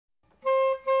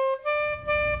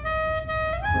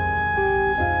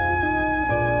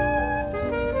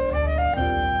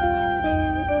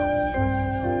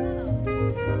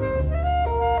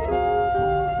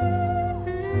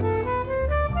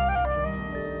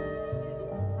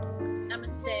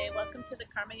welcome to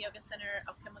the Karma Yoga Center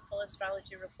Alchemical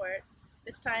Astrology Report.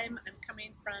 This time I'm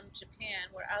coming from Japan.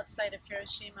 We're outside of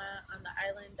Hiroshima on the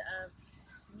island of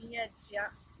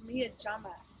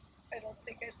Miyajima. I don't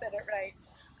think I said it right.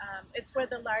 It's where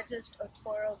the largest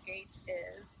Otoro gate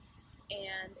is,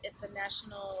 and it's a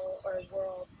national or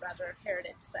world rather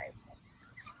heritage site.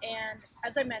 And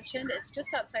as I mentioned, it's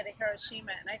just outside of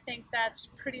Hiroshima, and I think that's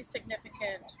pretty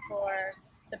significant for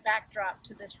the backdrop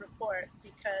to this report,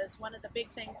 because one of the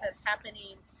big things that's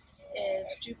happening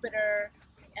is Jupiter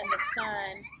and the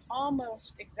Sun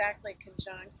almost exactly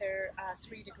conjunct. They're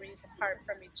 3 degrees apart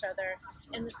from each other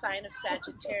in the sign of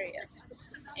Sagittarius.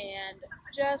 And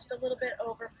just a little bit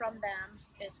over from them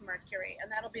is Mercury, and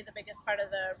that'll be the biggest part of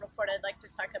the report I'd like to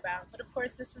talk about. But of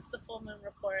course, this is the full moon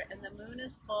report, and the moon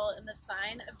is full in the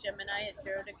sign of Gemini at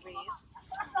 0 degrees.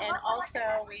 And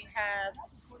also we have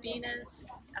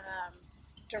Venus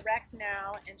direct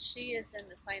now, and she is in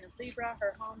the sign of Libra,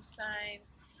 her home sign.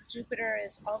 Jupiter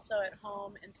is also at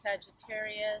home in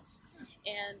Sagittarius,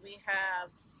 and we have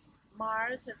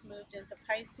Mars has moved into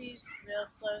Pisces, real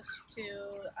close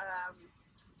to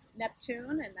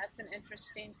Neptune, and that's an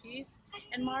interesting piece.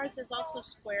 And Mars is also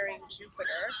squaring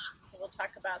Jupiter, so we'll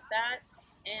talk about that.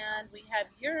 And we have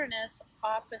Uranus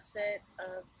opposite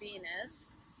of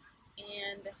Venus,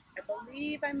 and I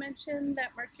believe I mentioned that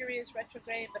Mercury is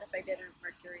retrograde, but if I didn't,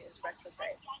 Mercury is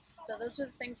retrograde. So those are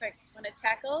the things I want to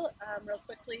tackle real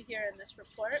quickly here in this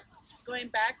report. Going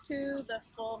back to the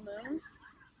full moon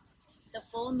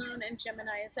in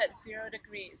Gemini is at 0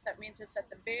 degrees. That means it's at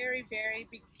the very, very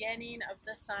beginning of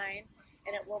the sign,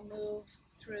 and it will move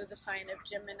through the sign of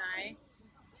Gemini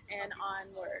and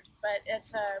onward. But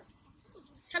it's a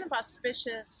kind of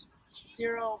auspicious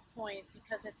 0 point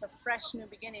because it's a fresh new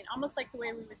beginning, almost like the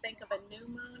way we would think of a new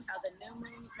moon, how the new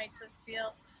moon makes us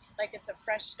feel like it's a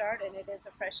fresh start, and it is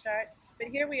a fresh start. But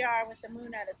here we are with the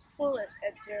moon at its fullest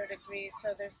at 0 degrees,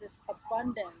 so there's this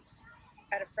abundance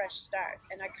at a fresh start,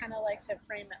 and I kind of like to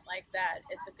frame it like that.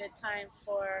 It's a good time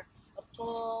for a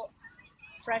full,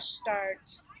 fresh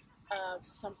start of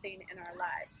something in our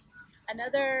lives.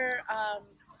 Another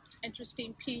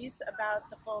interesting piece about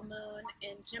the full moon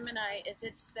in Gemini is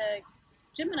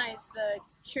Gemini is the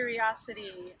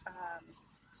curiosity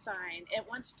sign. It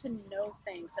wants to know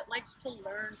things. It likes to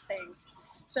learn things.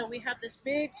 So we have this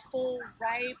big, full,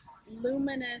 ripe,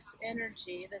 luminous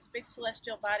energy, this big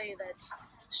celestial body that's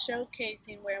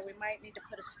showcasing where we might need to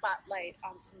put a spotlight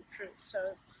on some truth.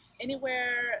 So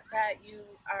anywhere that you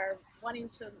are wanting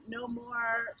to know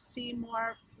more, see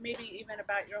more, maybe even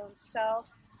about your own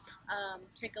self,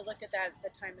 take a look at that. The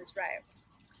time is right.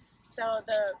 So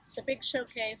the big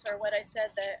showcase, or what I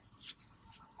said, that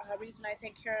reason I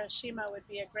think Hiroshima would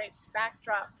be a great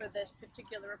backdrop for this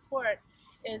particular report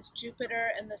is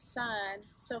Jupiter and the Sun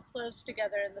so close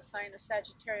together in the sign of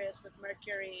Sagittarius with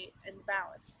Mercury in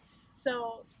balance.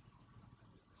 So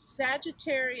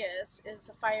Sagittarius is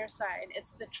the fire sign.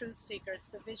 It's the truth seeker. It's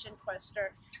the vision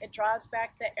quester. It draws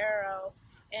back the arrow,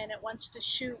 and it wants to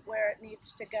shoot where it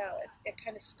needs to go. It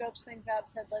kind of scopes things out,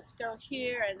 said, let's go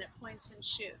here, and it points and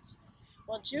shoots.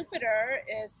 Well, Jupiter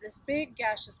is this big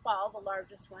gaseous ball, the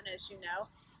largest one, as you know,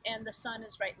 and the Sun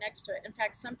is right next to it. In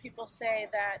fact, some people say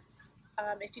that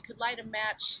if you could light a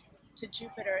match to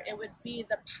Jupiter, it would be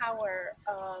the power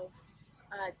of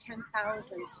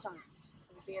 10,000 suns.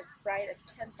 It would be as bright as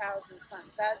 10,000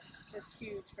 suns. That's just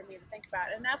huge for me to think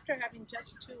about. And after having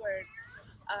just toured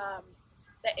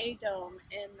the A-Dome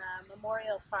in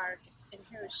Memorial Park in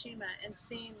Hiroshima and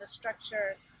seeing the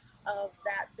structure of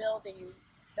that building,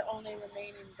 the only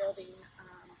remaining building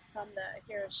from the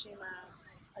Hiroshima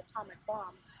atomic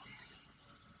bomb,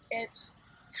 it's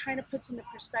kind of puts into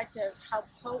perspective how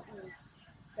potent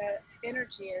the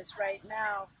energy is right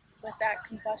now with that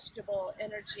combustible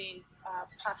energy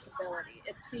possibility.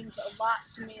 It seems a lot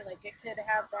to me like it could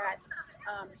have that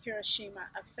Hiroshima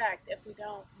effect if we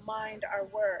don't mind our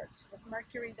words. With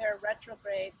Mercury there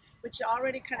retrograde, which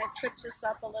already kind of trips us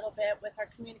up a little bit with our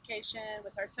communication,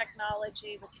 with our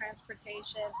technology, with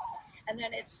transportation, and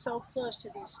then it's so close to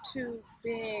these 2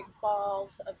 big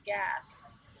balls of gas.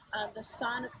 The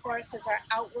Sun, of course, is our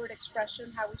outward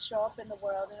expression, how we show up in the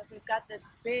world, and if we've got this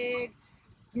big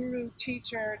guru,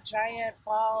 teacher, giant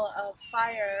ball of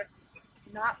fire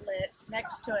not lit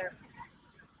next to it,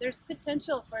 there's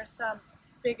potential for some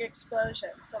big explosion.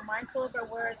 So mindful of our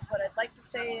words. What I'd like to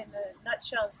say in a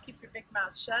nutshell is keep your big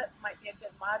mouth shut. Might be a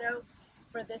good motto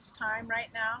for this time right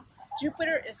now.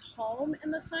 Jupiter is home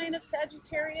in the sign of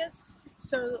Sagittarius,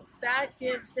 so that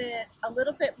gives it a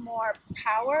little bit more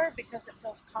power because it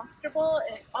feels comfortable.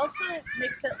 It also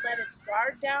makes it let its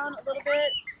guard down a little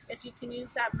bit. if you can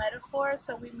use that metaphor.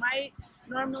 So we might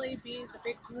normally be the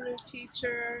big guru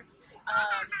teacher.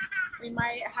 We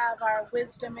might have our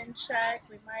wisdom in check.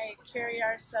 We might carry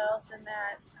ourselves in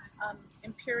that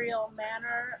imperial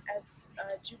manner, as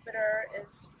Jupiter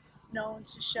is known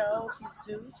to show. He's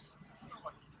Zeus.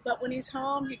 But when he's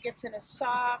home, he gets in his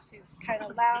softs, he's kind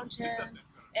of lounging,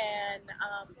 and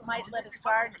might let his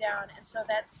guard down. And so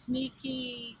that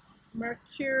sneaky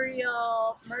Mercury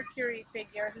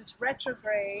figure who's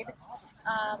retrograde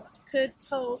could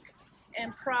poke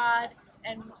and prod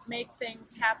and make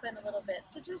things happen a little bit.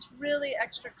 So just really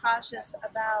extra cautious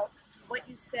about what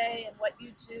you say and what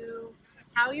you do,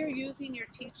 how you're using your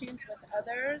teachings with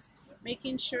others,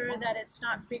 making sure that it's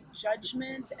not big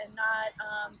judgment and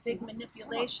not big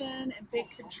manipulation and big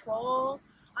control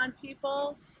on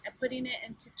people, and putting it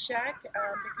into check,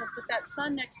 because with that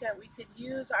sun next to it, we could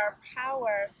use our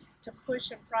power to push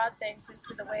and prod things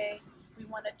into the way we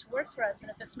want it to work for us.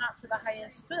 And if it's not for the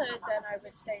highest good, then I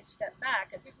would say step back.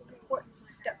 It's important to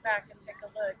step back and take a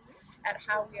look at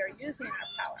how we are using our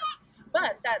power.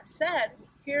 But that said,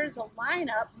 here's a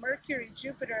lineup, Mercury,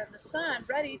 Jupiter, and the Sun,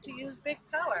 ready to use big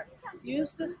power.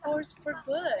 Use this force for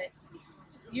good.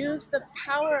 Use the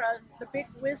power of the big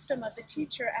wisdom of the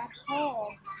teacher at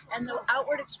home and the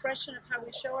outward expression of how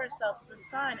we show ourselves, the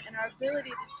Sun, and our ability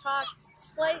to talk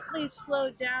slightly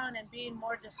slowed down and being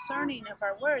more discerning of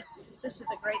our words. This is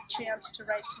a great chance to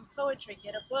write some poetry,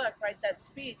 get a book, write that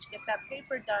speech, get that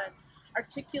paper done,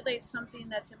 articulate something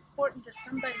that's important to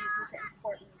somebody who's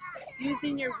important.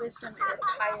 Using your wisdom in its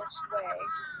highest way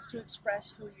to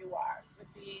express who you are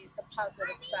would be the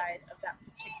positive side of that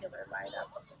particular lineup.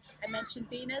 I mentioned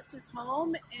Venus is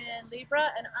home in Libra,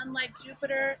 and unlike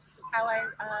Jupiter, how I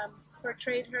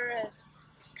portrayed her as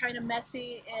kind of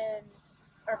messy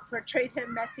or portrayed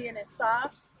him messy in his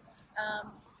softs,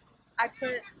 I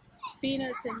put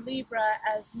Venus in Libra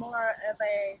as more of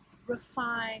a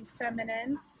refined,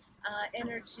 feminine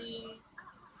energy,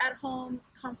 at home,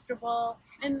 comfortable.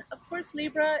 And of course,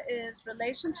 Libra is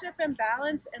relationship and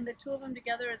balance, and the two of them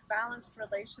together is balanced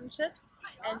relationships.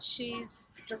 And she's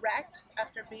direct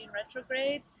after being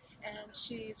retrograde, and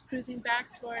she's cruising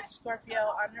back towards Scorpio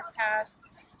on her path.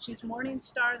 She's morning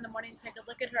star in the morning. Take a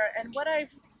look at her. And what I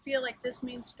feel like this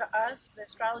means to us, the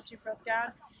astrology broke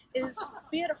down, is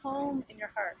be at home in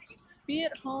your heart. Be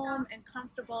at home and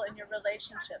comfortable in your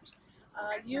relationships.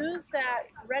 Use that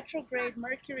retrograde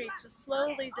Mercury to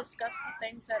slowly discuss the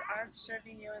things that aren't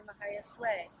serving you in the highest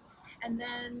way. And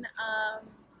then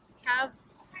have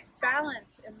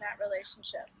balance in that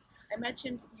relationship. I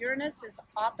mentioned Uranus is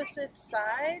opposite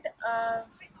side of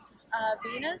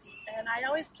Venus, and I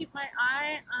always keep my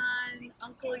eye on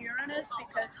Uncle Uranus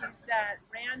because he's that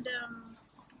random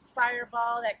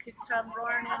fireball that could come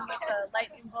roaring in with a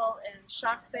lightning bolt and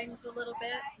shock things a little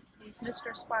bit. He's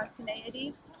Mr.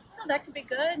 Spontaneity. So that could be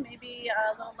good. Maybe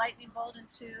a little lightning bolt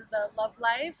into the love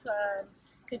life.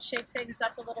 Could shake things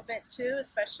up a little bit too,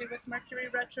 especially with Mercury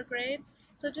retrograde.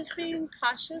 So just being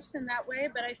cautious in that way,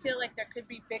 but I feel like there could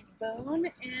be big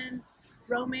boon in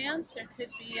romance. There could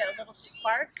be a little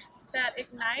spark that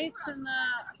ignites in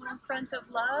the home front of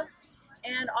love.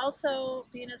 And also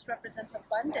Venus represents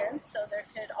abundance, so there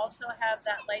could also have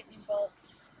that lightning bolt,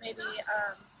 maybe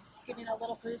giving a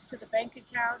little boost to the bank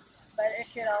account, but it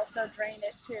could also drain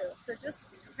it too. So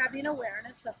just having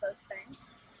awareness of those things.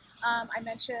 I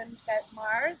mentioned that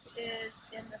Mars is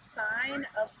in the sign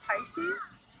of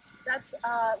Pisces. That's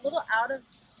a little out of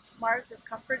Mars's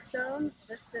comfort zone.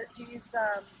 He's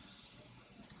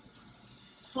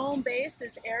home base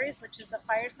is Aries, which is a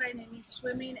fire sign, and he's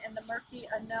swimming in the murky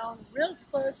unknown, real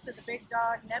close to the big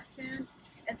dog Neptune.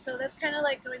 And so that's kind of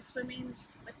like going swimming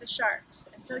with the sharks.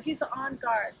 And so he's on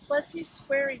guard. Plus he's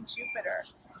squaring Jupiter.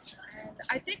 And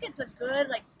I think it's a good,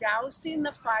 like, dousing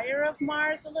the fire of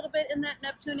Mars a little bit in that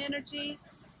Neptune energy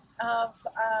of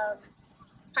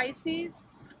Pisces.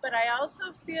 But I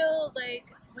also feel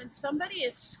like when somebody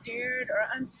is scared or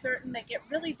uncertain, they get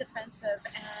really defensive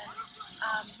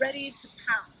and ready to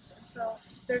pounce. And so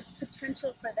there's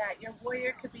potential for that. Your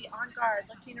warrior could be on guard,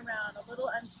 looking around, a little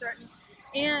uncertain.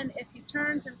 And if he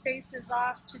turns and faces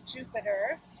off to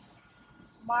Jupiter,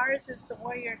 Mars is the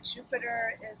warrior,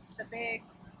 Jupiter is the big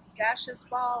gaseous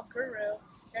ball guru,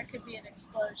 there could be an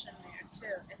explosion there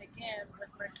too. And again, with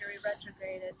Mercury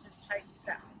retrograde, it just heightens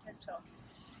that potential.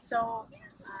 So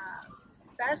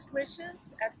best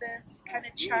wishes at this kind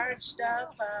of charged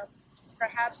up,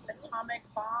 perhaps atomic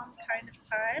bomb kind of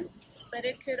time, but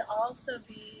it could also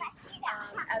be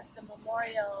as the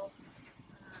memorial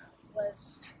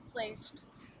was placed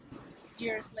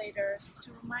years later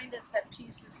to remind us that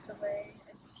peace is the way,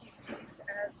 and to keep peace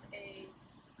as a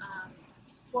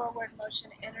forward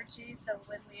motion energy. So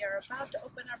when we are about to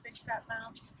open our big fat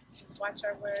mouth, just watch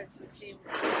our words and see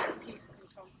where peace can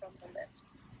come from the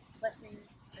lips.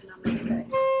 Blessings and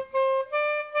namaste.